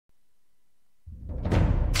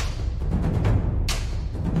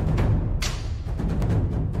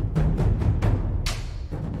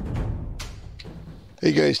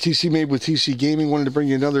Hey guys, TC Made with TC Gaming. Wanted to bring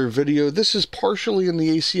you another video. This is partially in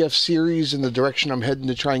the ACF series in the direction I'm heading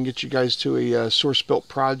to try and get you guys to a source-built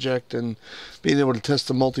project and being able to test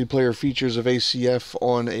the multiplayer features of ACF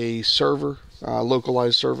on a server,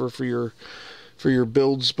 localized server for your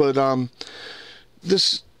builds. But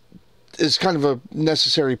this is kind of a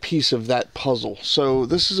necessary piece of that puzzle. So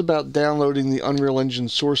this is about downloading the Unreal Engine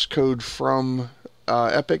source code from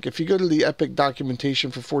Epic. If you go to the Epic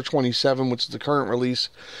documentation for 4.27, which is the current release,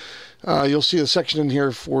 you'll see a section in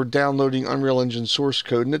here for downloading Unreal Engine source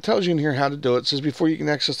code, and it tells you in here how to do it. It says before you can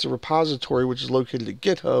access the repository, which is located at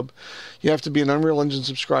GitHub, you have to be an Unreal Engine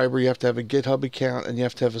subscriber, you have to have a GitHub account, and you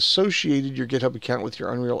have to have associated your GitHub account with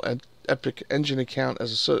your Unreal Epic Engine account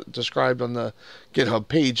as described on the GitHub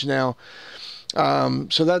page. Now,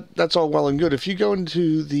 so that's all well and good. If you go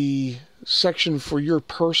into the section for your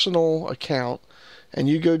personal account, and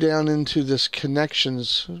you go down into this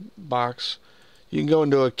connections box, you can go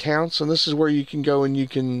into accounts, and this is where you can go and you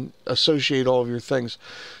can associate all of your things.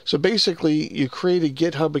 So basically, you create a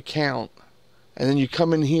GitHub account, and then you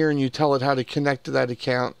come in here and you tell it how to connect to that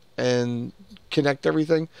account and connect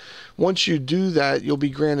everything. Once you do that, you'll be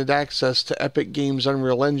granted access to Epic Games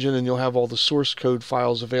Unreal Engine, and you'll have all the source code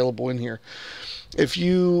files available in here. If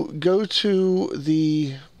you go to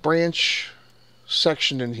the branch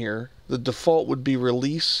section in here, the default would be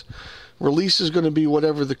release. Release is going to be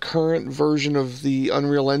whatever the current version of the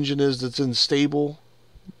Unreal Engine is that's in stable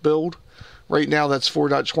build. Right now that's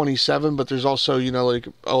 4.27, but there's also, you know, like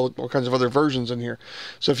all kinds of other versions in here.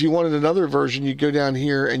 So if you wanted another version, you go down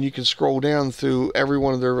here and you can scroll down through every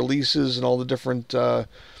one of their releases and all the different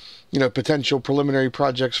you know, potential preliminary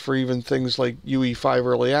projects for even things like UE5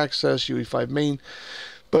 early access, UE5 main.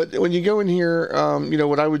 But when you go in here, you know,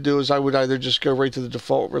 what I would do is I would either just go right to the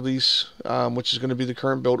default release, which is going to be the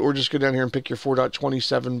current build, or just go down here and pick your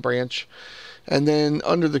 4.27 branch. And then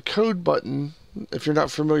under the code button, if you're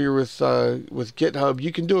not familiar with GitHub,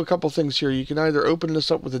 you can do a couple things here. You can either open this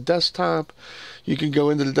up with a desktop, you can go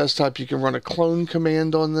into the desktop, you can run a clone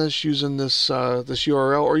command on this using this this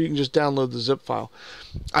URL, or you can just download the zip file.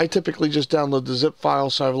 I typically just download the zip file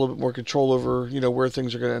so I have a little bit more control over, you know, where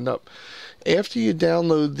things are going to end up. After you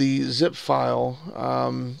download the zip file,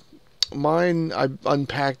 mine I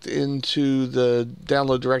unpacked into the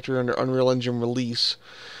download directory under Unreal Engine Release.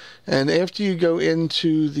 And after you go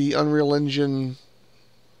into the Unreal Engine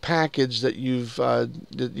package that you've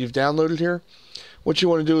downloaded here, what you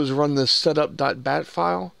want to do is run this setup.bat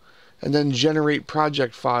file and then generate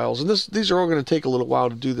project files. And these are all going to take a little while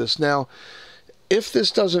to do this. Now, if this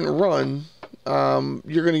doesn't run,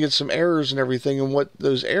 you're going to get some errors and everything, and what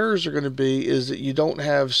those errors are going to be is that you don't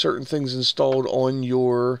have certain things installed on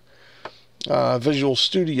your Visual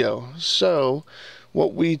Studio. So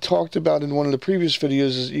what we talked about in one of the previous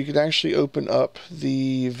videos is you can actually open up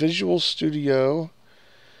the Visual Studio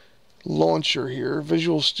launcher here,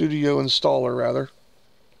 Visual Studio installer rather,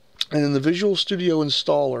 and in the Visual Studio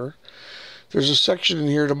installer there's a section in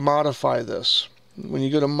here to modify this. When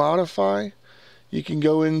you go to modify, you can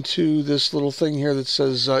go into this little thing here that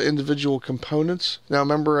says individual components. Now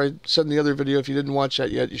remember, I said in the other video, if you didn't watch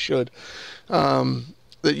that yet, you should,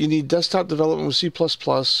 that you need desktop development with C++,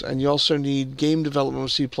 and you also need game development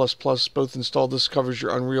with C++, both installed. This covers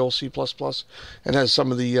your Unreal C++ and has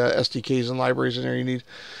some of the SDKs and libraries in there you need.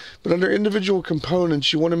 But under individual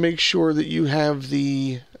components, you want to make sure that you have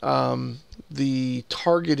the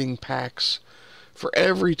targeting packs. For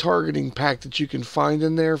every targeting pack that you can find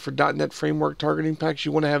in there, for .NET Framework targeting packs,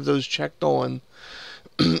 you want to have those checked on.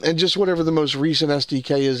 And just whatever the most recent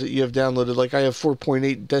SDK is that you have downloaded. Like I have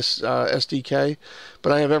 4.8 SDK,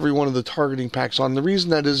 but I have every one of the targeting packs on. The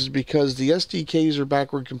reason that is because the SDKs are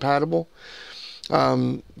backward compatible,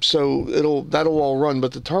 so that'll all run.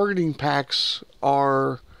 But the targeting packs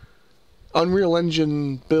are Unreal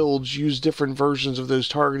Engine builds use different versions of those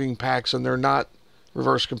targeting packs, and they're not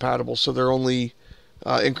reverse compatible, so they're only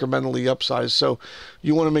incrementally upsized. So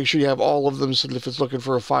you want to make sure you have all of them so that if it's looking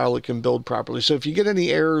for a file, it can build properly. So if you get any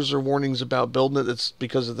errors or warnings about building it, it's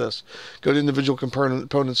because of this. Go to individual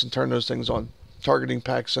components and turn those things on. Targeting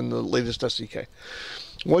packs and the latest SDK.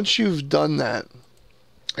 Once you've done that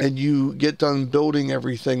and you get done building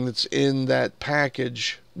everything that's in that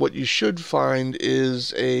package, what you should find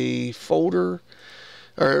is a folder,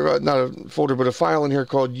 or not a folder, but a file in here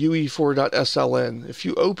called UE4.27. If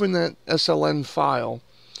you open that SLN file,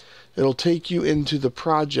 it'll take you into the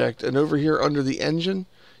project, and over here under the engine,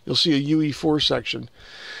 you'll see a UE4 section.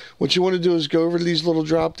 What you want to do is go over to these little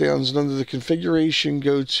drop downs, and under the configuration,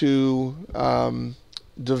 go to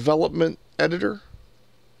development editor,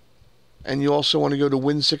 and you also want to go to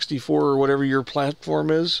Win64 or whatever your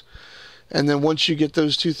platform is, And then once you get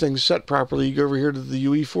those two things set properly, you go over here to the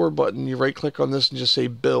UE4 button, you right click on this and just say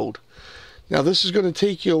build. Now this is going to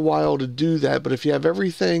take you a while to do that, but if you have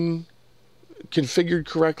everything configured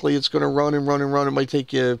correctly, it's going to run and run and run. It might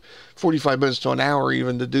take you 45 minutes to an hour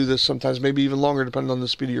even to do this, sometimes maybe even longer depending on the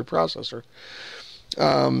speed of your processor.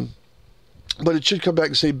 But it should come back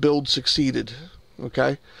and say build succeeded.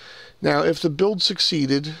 Okay. Now if the build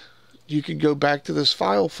succeeded, you can go back to this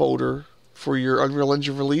file folder for your Unreal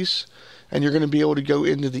Engine release, and you're going to be able to go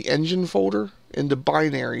into the engine folder, into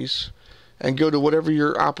binaries, and go to whatever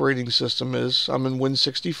your operating system is. I'm in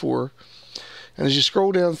Win64. And as you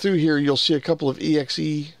scroll down through here, you'll see a couple of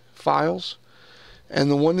exe files. And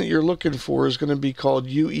the one that you're looking for is going to be called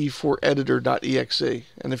UE4.editor.exe.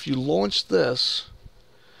 And if you launch this,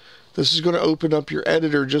 this is going to open up your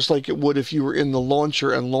editor just like it would if you were in the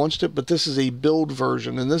launcher and launched it, but this is a build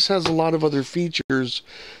version. And this has a lot of other features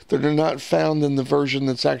that are not found in the version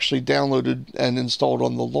that's actually downloaded and installed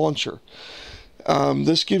on the launcher.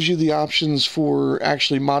 This gives you the options for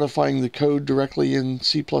actually modifying the code directly in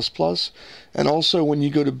C++. And also when you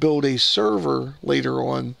go to build a server later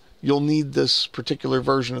on, you'll need this particular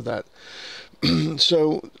version of that.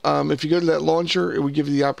 So if you go to that launcher, it would give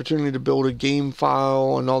you the opportunity to build a game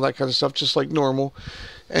file and all that kind of stuff just like normal.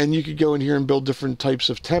 And you could go in here and build different types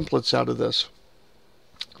of templates out of this,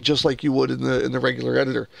 just like you would in the regular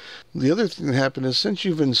editor. The other thing that happened is, since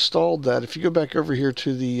you've installed that, if you go back over here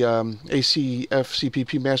to the ACF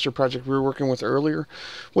CPP master project we were working with earlier,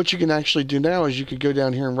 what you can actually do now is you could go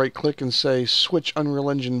down here and right click and say switch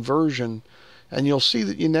Unreal Engine version, and you'll see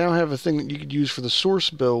that you now have a thing that you could use for the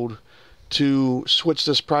source build to switch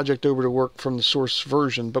this project over to work from the source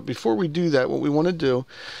version. But before we do that, what we want to do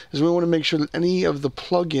is we want to make sure that any of the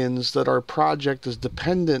plugins that our project is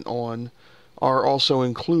dependent on are also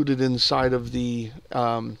included inside of the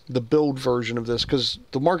build version of this, because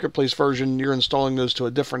the marketplace version, you're installing those to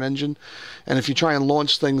a different engine, and if you try and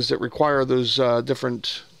launch things that require those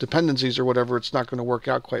different dependencies or whatever, it's not going to work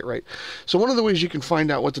out quite right. So one of the ways you can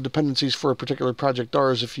find out what the dependencies for a particular project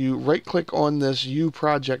are is if you right click on this U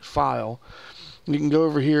project file, you can go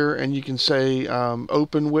over here and you can say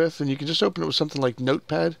open with, and you can just open it with something like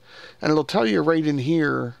Notepad, and it'll tell you right in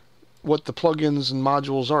here what the plugins and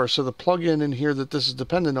modules are. So the plugin in here that this is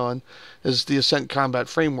dependent on is the Ascent Combat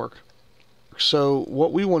Framework. So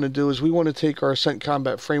what we want to do is we want to take our Ascent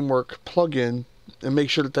Combat Framework plugin and make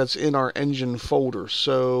sure that that's in our engine folder.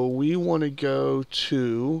 So we want to go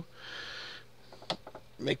to,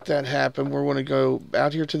 make that happen, we want to go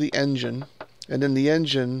out here to the engine, and in the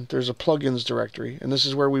engine there's a plugins directory, and this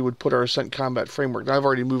is where we would put our Ascent Combat Framework. Now, I've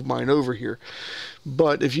already moved mine over here,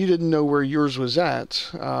 but if you didn't know where yours was at,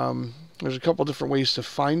 there's a couple different ways to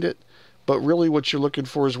find it, but really what you're looking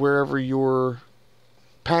for is wherever your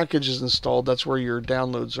package is installed, that's where your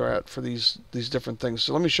downloads are at for these different things.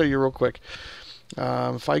 So let me show you real quick.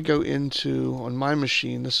 If I go into, on my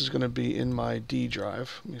machine, this is going to be in my D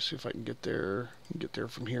drive. Let me see if I can get there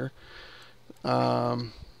from here.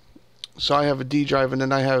 So I have a D drive, and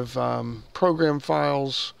then I have program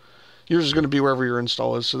files. Yours is going to be wherever your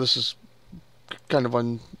install is, so this is kind of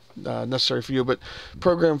unnecessary for you. But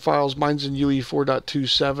program files, mine's in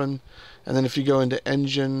UE4.27, and then if you go into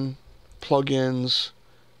engine, plugins,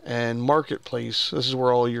 and marketplace, this is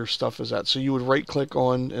where all your stuff is at. So you would right click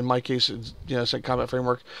on, in my case, it's, Ascent Combat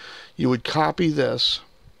Framework. You would copy this,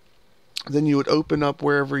 then you would open up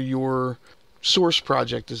wherever your source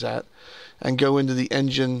project is at, and go into the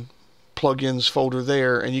engine plugins folder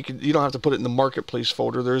there, and you don't have to put it in the marketplace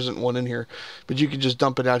folder, there isn't one in here, but you can just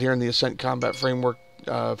dump it out here in the Ascent Combat Framework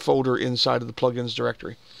folder inside of the plugins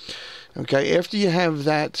directory. Okay, after you have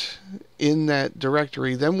that in that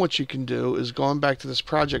directory, then what you can do is going back to this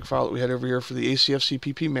project file that we had over here for the ACF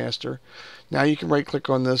CPP master. Now you can right click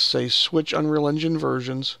on this, say switch Unreal Engine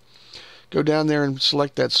versions, go down there and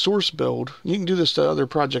select that source build. You can do this to other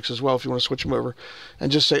projects as well if you want to switch them over,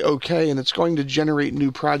 and just say OK, and it's going to generate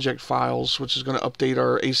new project files, which is going to update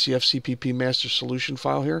our ACF CPP master solution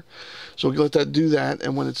file here. So we'll let that do that,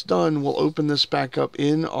 and when it's done, we'll open this back up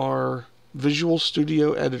in our Visual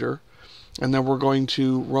Studio Editor, and then we're going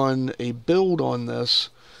to run a build on this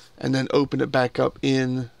and then open it back up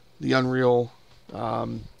in the Unreal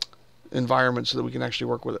environment so that we can actually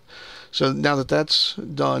work with it. So now that that's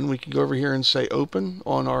done, we can go over here and say open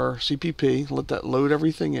on our CPP, let that load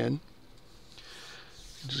everything in.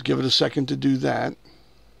 Just give it a second to do that.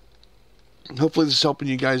 Hopefully this is helping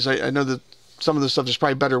you guys. I know that some of this stuff, there's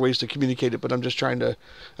probably better ways to communicate it, but I'm just trying to,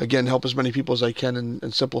 again, help as many people as I can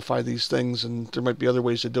and simplify these things, and there might be other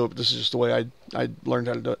ways to do it, but this is just the way I learned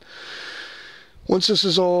how to do it. Once this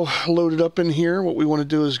is all loaded up in here, what we want to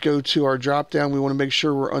do is go to our drop down. We want to make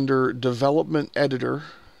sure we're under Development Editor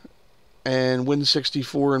and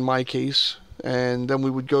Win64 in my case. And then we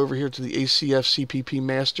would go over here to the ACF CPP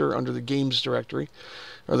Master under the Games directory,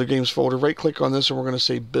 or the Games folder. Right click on this and we're going to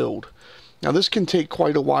say Build. Now this can take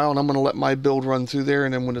quite a while, and I'm going to let my build run through there,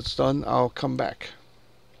 and then when it's done, I'll come back.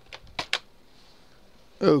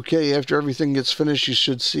 Okay, after everything gets finished, you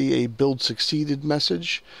should see a Build Succeeded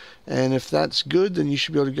message. And if that's good, then you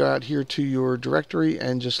should be able to go out here to your directory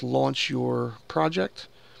and just launch your project.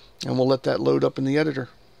 And we'll let that load up in the editor.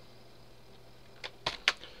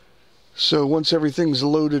 So once everything's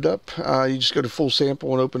loaded up, you just go to Full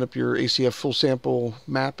Sample and open up your ACF Full Sample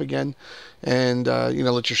map again. And,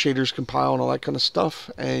 let your shaders compile and all that kind of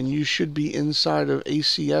stuff. And you should be inside of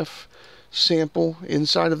ACF Sample,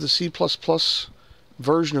 inside of the C++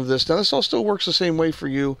 version of this. Now this all still works the same way for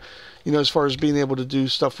you, as far as being able to do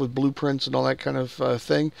stuff with blueprints and all that kind of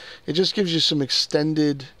thing. It just gives you some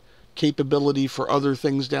extended capability for other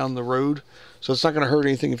things down the road. So it's not going to hurt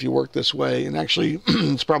anything if you work this way. And actually,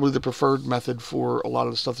 it's probably the preferred method for a lot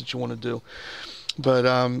of the stuff that you want to do. But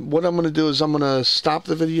what I'm going to do is I'm going to stop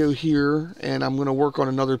the video here, and I'm going to work on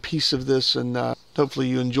another piece of this. And hopefully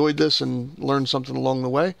you enjoyed this and learned something along the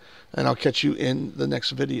way. And I'll catch you in the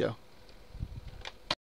next video.